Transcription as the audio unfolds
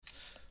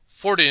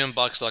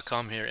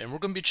40inbox.com here, and we're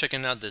going to be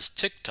checking out this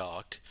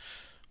TikTok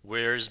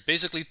where it's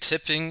basically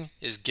tipping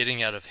is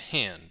getting out of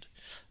hand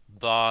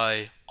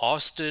by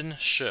Austin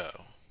Show.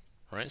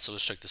 Right, so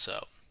let's check this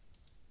out.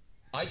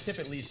 I tip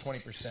at least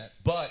 20%,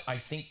 but I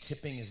think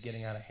tipping is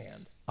getting out of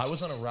hand. I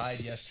was on a ride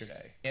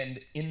yesterday, and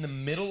in the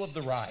middle of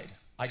the ride,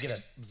 I get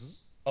a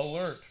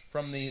alert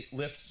from the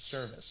Lyft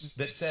service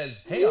that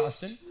says, "Hey,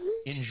 Austin,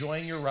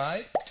 enjoying your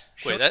ride?"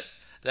 Wait,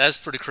 that's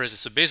pretty crazy.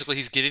 So basically,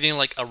 he's getting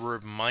like a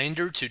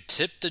reminder to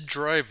tip the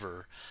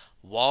driver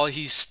while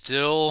he's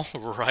still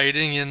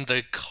riding in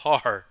the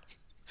car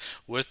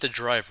with the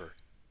driver,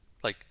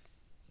 like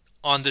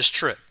on this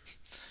trip.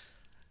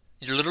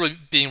 You're literally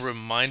being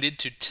reminded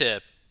to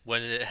tip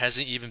when it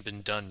hasn't even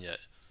been done yet.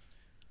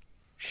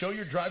 Show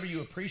your driver you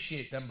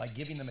appreciate them by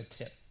giving them a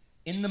tip.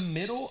 In the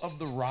middle of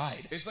the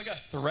ride. It's like a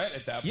threat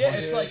at that point. Yeah,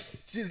 it's like...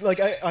 See, like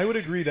I would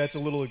agree that's a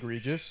little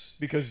egregious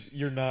because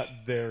you're not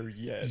there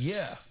yet.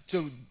 Yeah.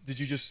 So did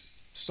you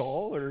just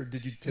stall or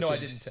did you tip No, him? I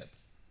didn't tip.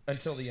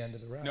 Until the end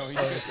of the ride. No, he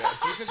took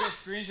that. He took a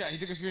screenshot. He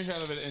took a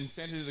screenshot of it and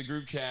sent it to the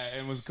group chat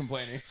and was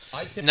complaining.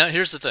 Now,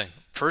 here's the thing.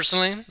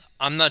 Personally,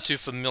 I'm not too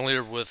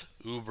familiar with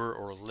Uber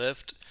or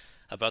Lyft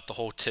about the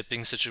whole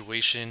tipping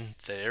situation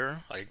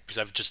there. Because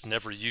I've just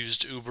never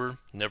used Uber,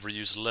 never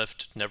used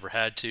Lyft, never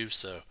had to,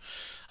 so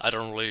I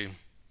don't really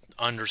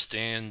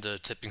understand the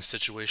tipping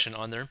situation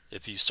on there.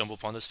 If you stumble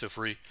upon this, feel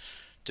free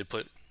to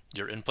put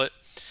your input.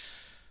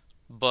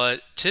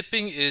 But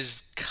tipping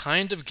is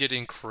kind of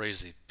getting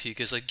crazy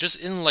because like just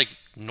in like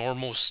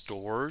normal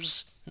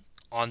stores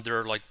on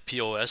their like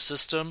POS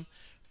system,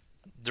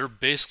 they're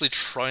basically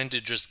trying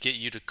to just get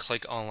you to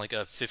click on like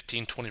a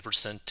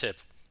 15-20% tip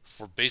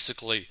for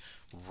basically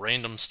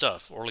random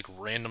stuff or like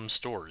random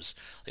stores.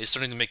 It's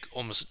starting to make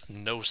almost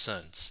no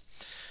sense.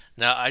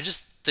 Now, I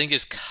just think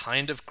it's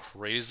kind of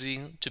crazy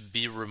to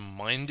be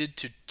reminded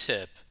to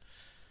tip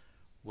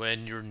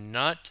when you're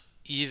not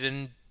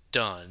even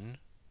done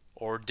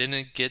or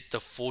didn't get the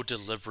full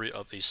delivery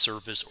of a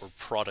service or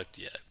product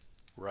yet,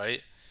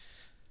 right?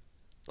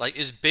 Like,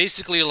 it's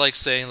basically like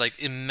saying, like,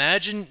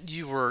 imagine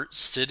you were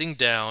sitting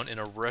down in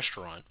a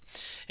restaurant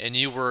and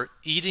you were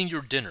eating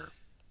your dinner.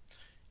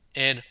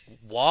 And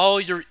while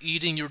you're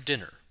eating your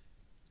dinner,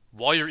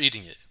 while you're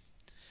eating it,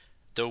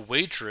 the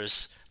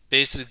waitress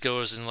basically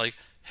goes and like,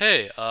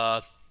 hey,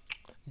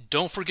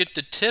 don't forget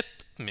to tip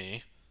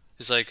me.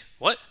 It's like,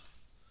 what?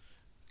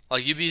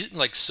 Like, you'd be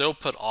like so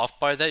put off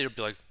by that, you'd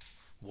be like,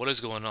 what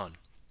is going on?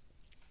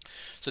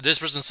 So this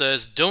person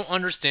says, don't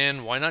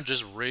understand why not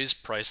just raise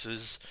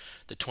prices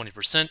the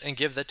 20% and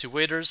give that to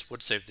waiters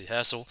would save the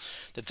hassle.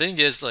 The thing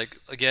is, like,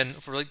 again,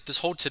 for like this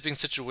whole tipping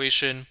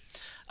situation,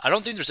 I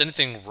don't think there's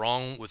anything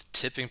wrong with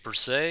tipping per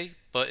se,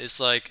 but it's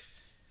like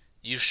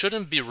you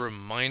shouldn't be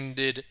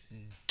reminded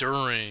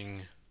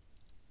during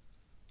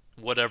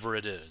whatever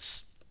it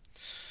is.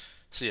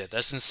 So yeah,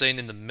 that's insane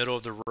in the middle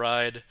of the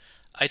ride.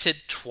 I tip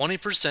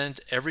 20%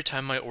 every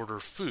time I order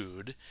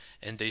food,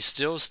 and they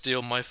still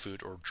steal my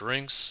food or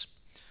drinks.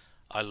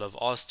 I love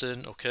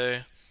Austin,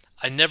 okay.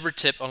 I never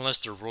tip unless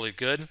they're really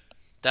good.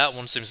 That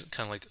one seems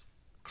kind of like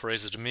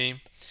crazy to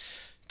me.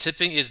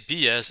 Tipping is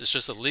BS. It's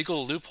just a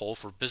legal loophole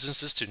for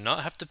businesses to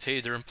not have to pay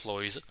their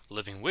employees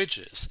living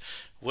wages.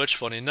 Which,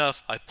 funny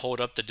enough, I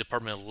pulled up the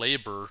Department of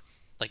Labor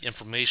like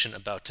information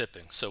about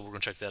tipping, so we're gonna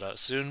check that out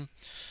soon.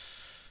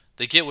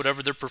 They get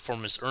whatever their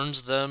performance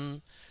earns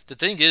them. The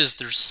thing is,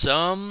 there's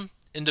some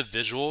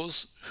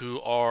individuals who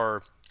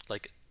are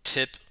like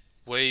tip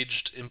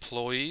waged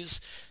employees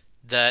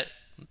that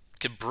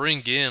could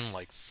bring in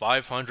like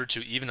 $500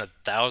 to even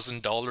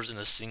 $1,000 in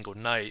a single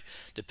night,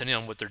 depending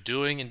on what they're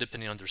doing and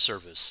depending on their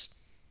service.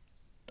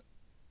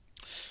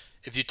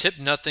 If you tip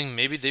nothing,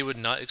 maybe they would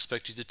not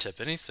expect you to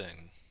tip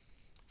anything.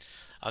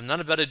 I'm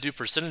not about to do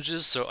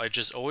percentages, so I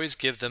just always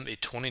give them a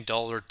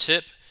 $20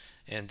 tip,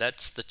 and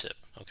that's the tip,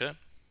 okay?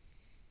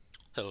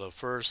 Hello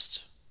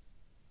first.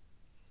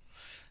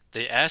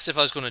 They asked if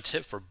I was going to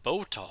tip for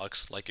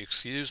Botox, like,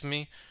 excuse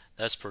me,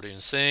 that's pretty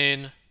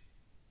insane.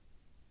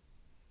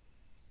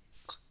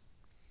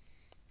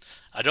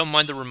 I don't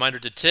mind the reminder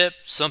to tip.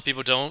 Some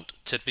people don't.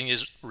 Tipping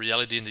is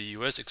reality in the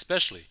US,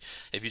 especially.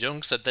 If you don't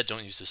accept that,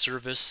 don't use the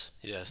service.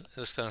 Yeah,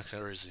 that's kind of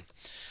crazy.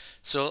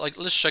 So, like,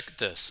 let's check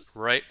this,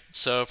 right?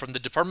 So, from the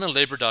Department of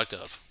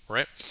Labor.gov,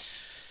 right?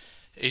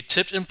 A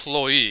tipped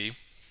employee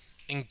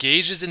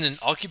engages in an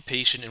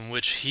occupation in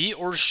which he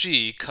or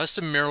she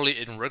customarily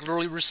and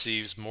regularly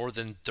receives more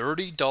than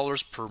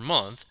 $30 per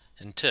month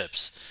in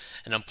tips.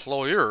 An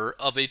employer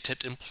of a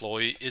tipped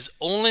employee is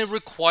only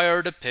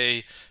required to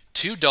pay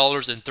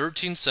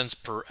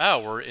 $2.13 per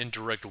hour in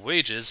direct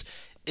wages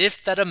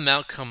if that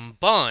amount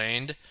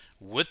combined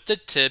with the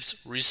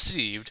tips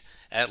received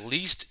at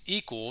least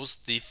equals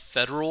the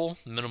federal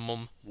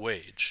minimum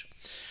wage.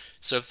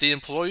 So if the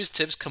employee's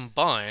tips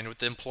combined with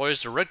the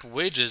employer's direct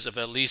wages of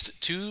at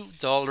least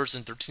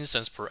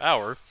 $2.13 per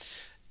hour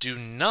do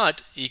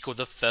not equal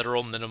the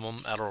federal minimum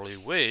hourly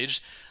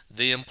wage,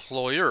 the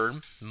employer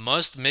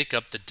must make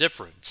up the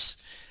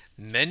difference.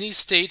 Many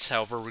states,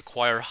 however,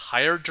 require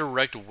higher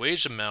direct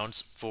wage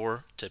amounts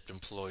for tipped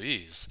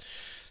employees.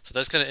 So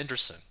that's kind of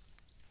interesting.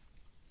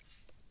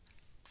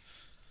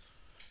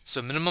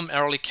 So minimum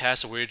hourly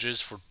cash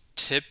wages for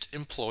tipped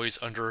employees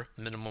under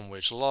minimum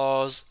wage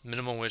laws in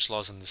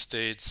the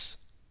states.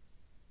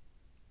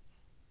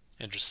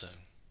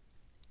 Interesting.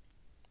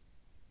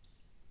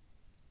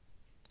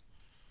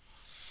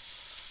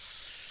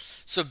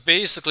 So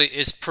basically,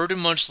 it's pretty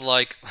much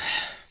like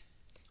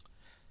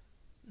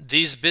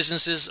these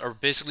businesses are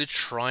basically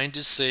trying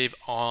to save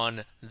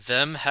on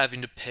them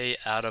having to pay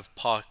out of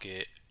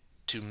pocket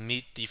to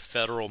meet the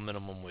federal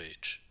minimum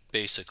wage,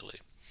 basically.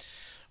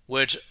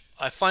 Which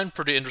I find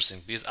pretty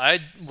interesting because I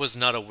was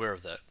not aware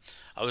of that.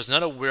 I was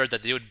not aware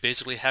that they would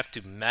basically have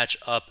to match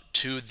up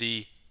to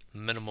the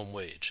minimum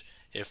wage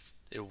if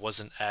it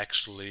wasn't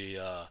actually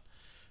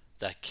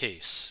that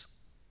case.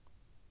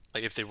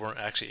 Like if they weren't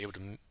actually able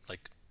to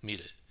like meet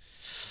it.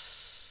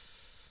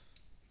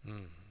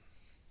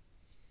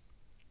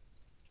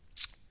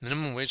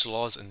 Minimum wage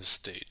laws in the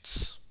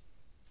states.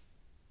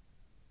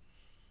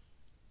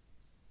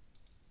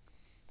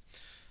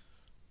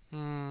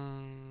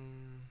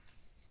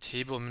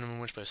 Table of minimum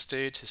wage by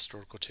state,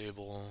 historical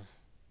table.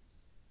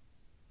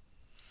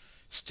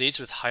 States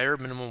with higher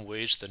minimum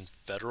wage than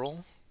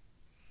federal.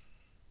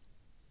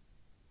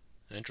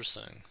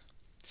 Interesting.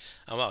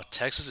 Oh wow,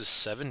 Texas is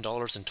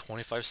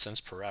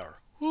 $7.25 per hour.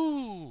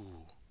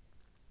 Woo!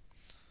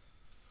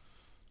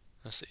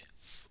 Let's see.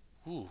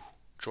 Ooh,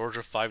 Georgia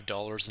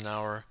 $5 an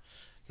hour.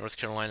 North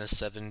Carolina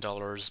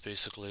 $7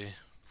 basically.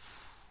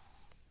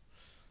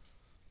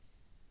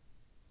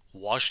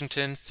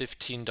 Washington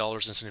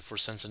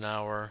 $15.74 an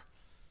hour.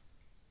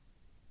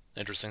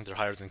 Interesting, they're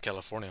higher than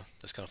California.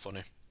 That's kind of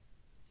funny.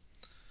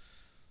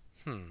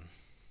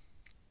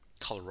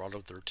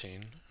 Colorado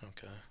 13.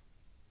 Okay.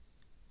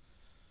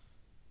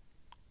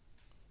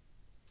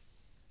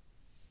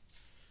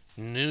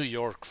 New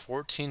York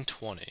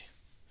 14.20.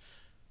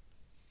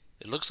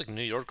 It looks like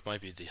New York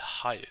might be the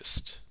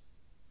highest.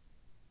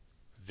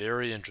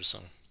 Very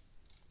interesting.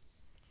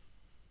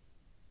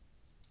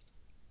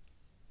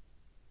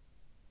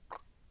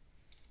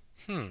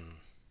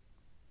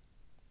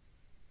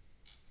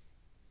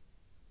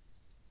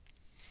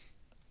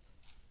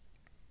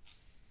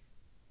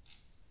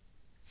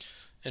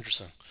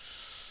 Interesting.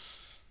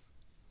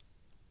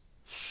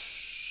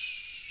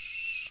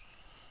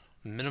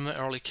 Minimum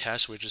hourly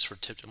cash wages for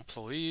tipped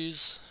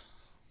employees.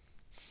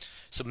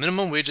 So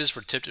minimum wages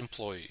for tipped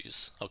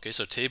employees. Okay,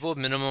 so table of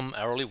minimum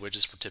hourly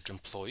wages for tipped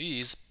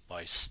employees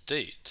by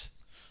state.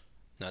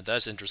 Now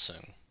that's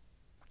interesting.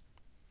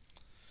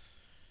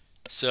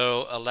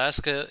 So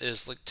Alaska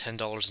is like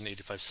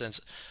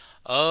 $10.85.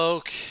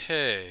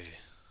 Okay.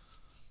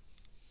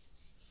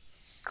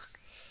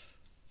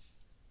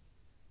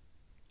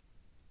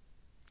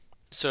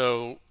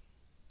 So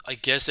I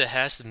guess it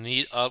has to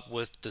meet up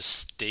with the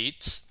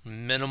state's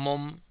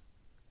minimum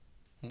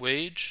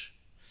wage.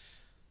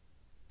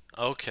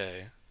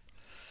 Okay.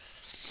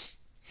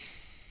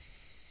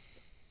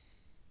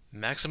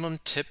 Maximum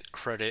tip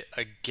credit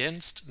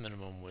against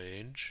minimum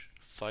wage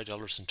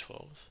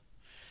 $5.12.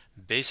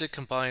 Basic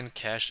combined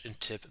cash and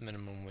tip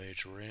minimum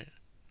wage rate.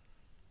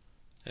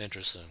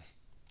 Interesting.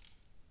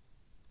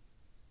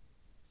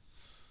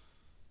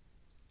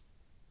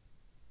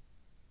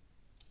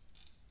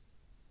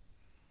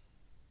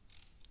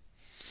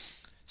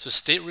 So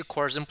state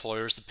requires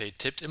employers to pay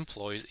tipped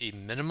employees a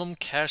minimum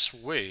cash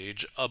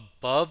wage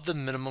above the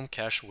minimum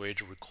cash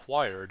wage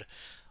required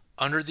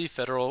under the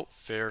Federal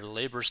Fair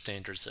Labor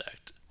Standards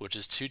Act, which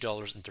is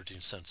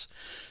 $2.13.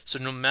 So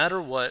no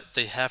matter what,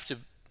 they have to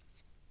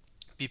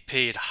be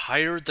paid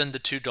higher than the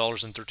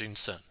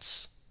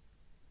 $2.13,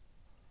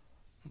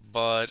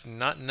 but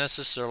not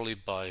necessarily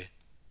by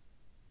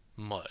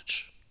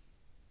much.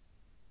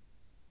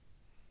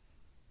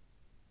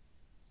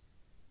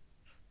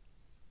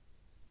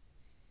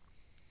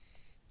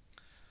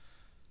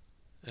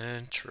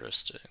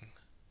 Interesting.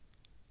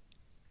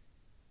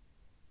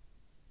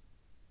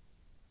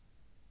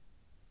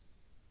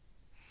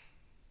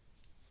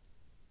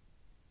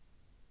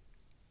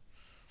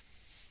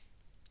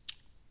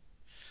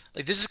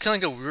 Like this is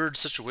kind of like a weird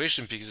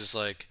situation because it's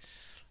like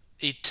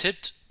a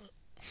tipped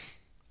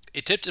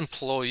a tipped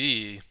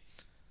employee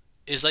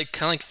is like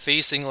kind of like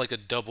facing like a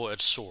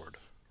double-edged sword,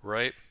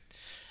 right?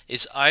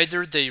 It's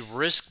either they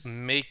risk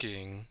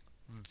making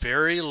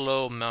very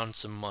low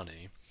amounts of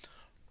money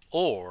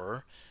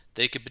or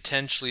they could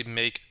potentially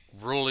make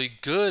really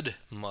good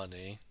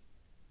money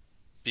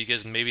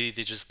because maybe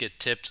they just get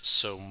tipped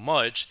so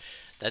much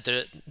that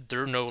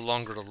they're no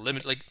longer the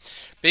limit. Like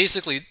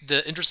basically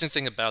the interesting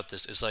thing about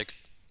this is like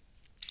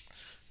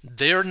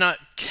they're not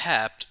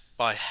capped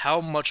by how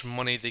much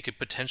money they could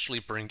potentially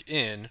bring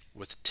in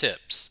with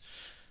tips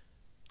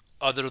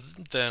other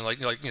than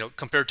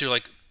compared to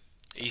like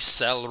a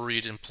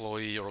salaried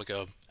employee or like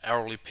a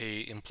hourly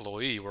pay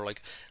employee where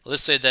like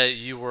let's say that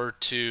you were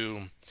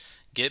to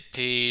get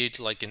paid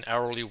like an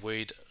hourly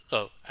wage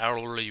of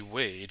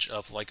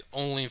like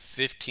only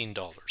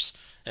 $15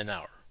 an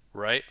hour,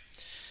 right?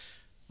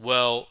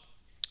 Well,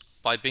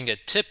 by being a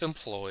tip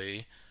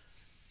employee,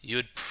 you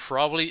would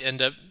probably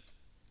end up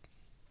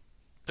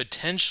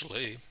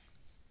potentially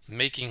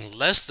making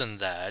less than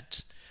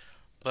that,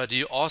 but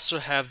you also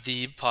have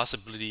the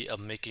possibility of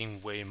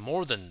making way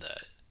more than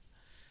that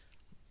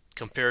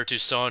compared to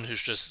someone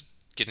who's just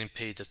getting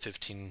paid the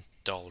 $15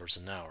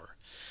 an hour.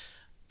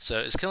 So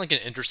it's kind of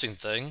like an interesting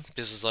thing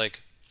because it's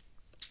like,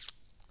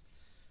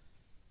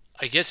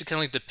 I guess it kind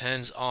of like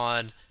depends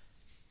on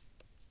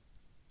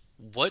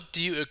what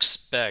do you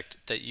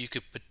expect that you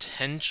could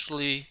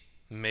potentially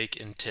make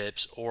in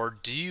tips, or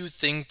do you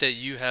think that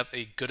you have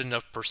a good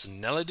enough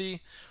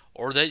personality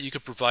or that you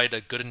could provide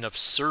a good enough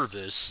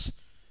service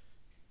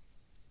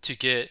to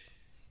get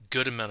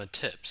good amount of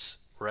tips,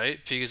 right?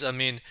 Because I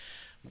mean,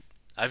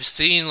 I've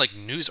seen like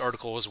news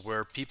articles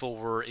where people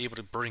were able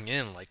to bring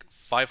in like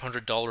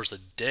 $500 a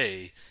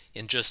day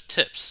in just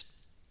tips,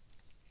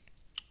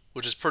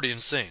 which is pretty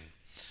insane.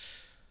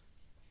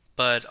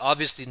 But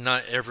obviously,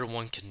 not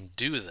everyone can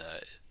do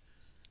that.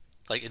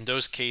 Like in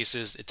those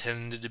cases, it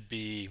tended to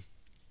be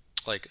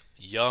like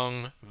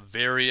young,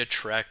 very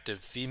attractive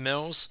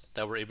females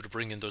that were able to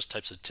bring in those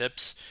types of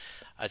tips.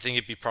 I think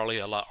it'd be probably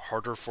a lot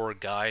harder for a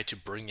guy to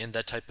bring in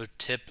that type of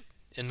tip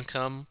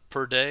income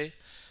per day.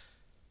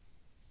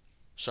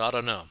 So I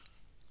don't know.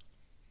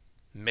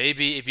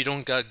 Maybe if you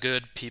don't got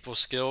good people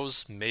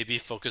skills, maybe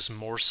focus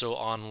more so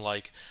on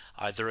like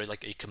either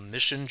like a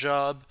commission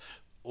job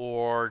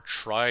or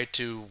try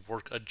to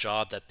work a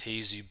job that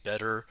pays you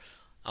better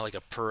on like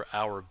a per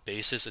hour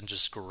basis and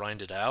just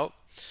grind it out.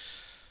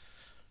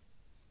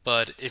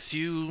 But if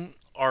you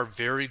are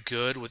very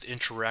good with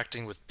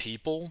interacting with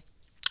people,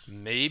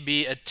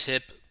 maybe a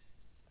tip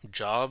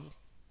job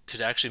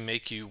could actually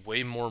make you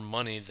way more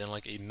money than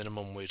like a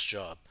minimum wage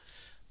job.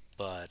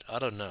 But I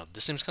don't know.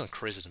 This seems kind of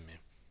crazy to me.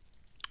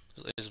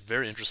 It's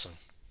very interesting.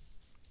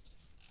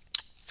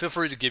 Feel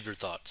free to give your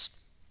thoughts.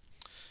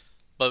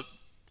 But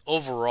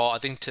overall, I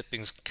think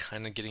tipping's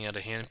kind of getting out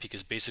of hand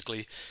because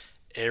basically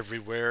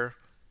everywhere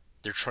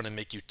they're trying to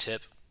make you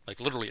tip, like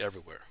literally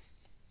everywhere.